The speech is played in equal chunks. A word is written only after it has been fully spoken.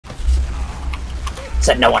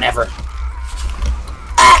Said no one ever.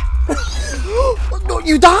 No,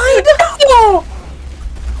 you died? No!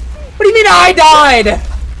 What do you mean I died?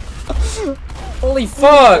 Holy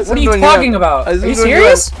fuck! What are you talking about? Are you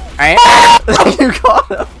serious? You got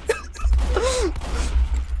him.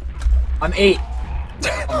 I'm 8.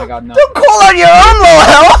 Oh my god, no. Don't call out your own low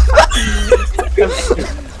health!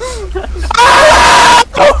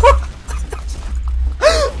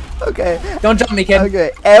 Okay. Don't jump me, kid.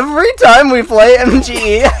 Okay. Every time we play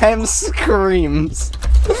MGE, screams.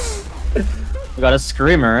 We got a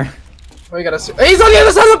screamer. We gotta. He's on the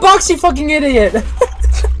other side of the box, you fucking idiot!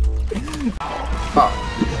 Oh.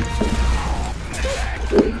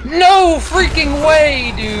 No freaking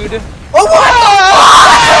way, dude! Oh,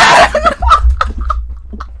 what?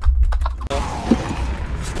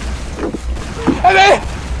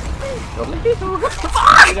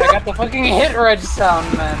 Dude, I got the fucking hit reg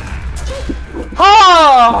sound, man.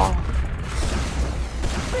 Oh!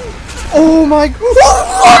 Oh my god!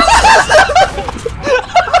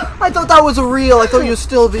 I thought that was real. I thought you were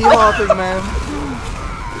still V-hopping, man.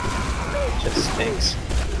 Just stinks.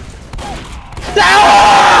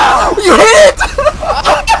 Ah! You hit!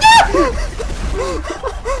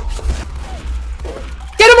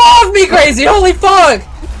 Get him off me, crazy! Holy fuck!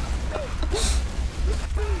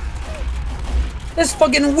 This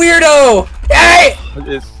fucking weirdo! Hey!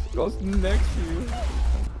 It goes next to you.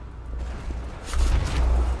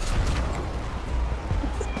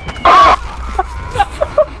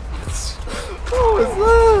 What was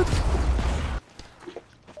that?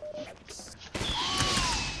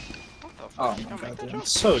 Oh my god, dude. I'm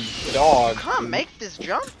so dog. Can't make this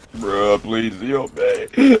jump? Bruh, please help me.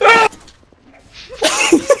 Dude,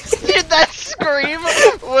 that scream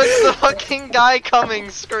was the fucking guy coming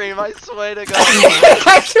scream, I swear to god.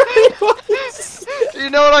 You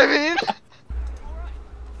know what I mean?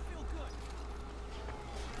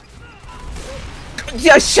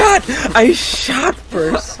 Yeah, I shot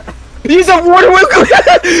first. Use a water whip.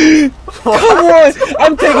 Come on,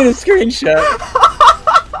 I'm taking a screenshot.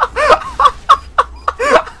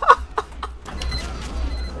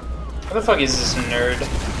 What the fuck is this nerd?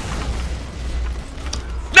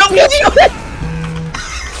 No,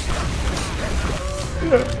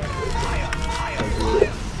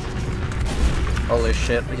 Holy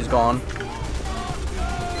shit, he's gone.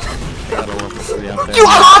 You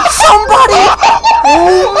got somebody!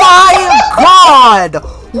 Oh my god!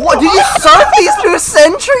 What, did you surf these through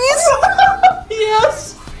centuries?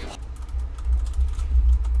 Yes!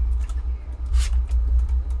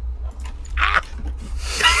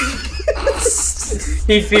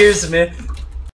 He fears me.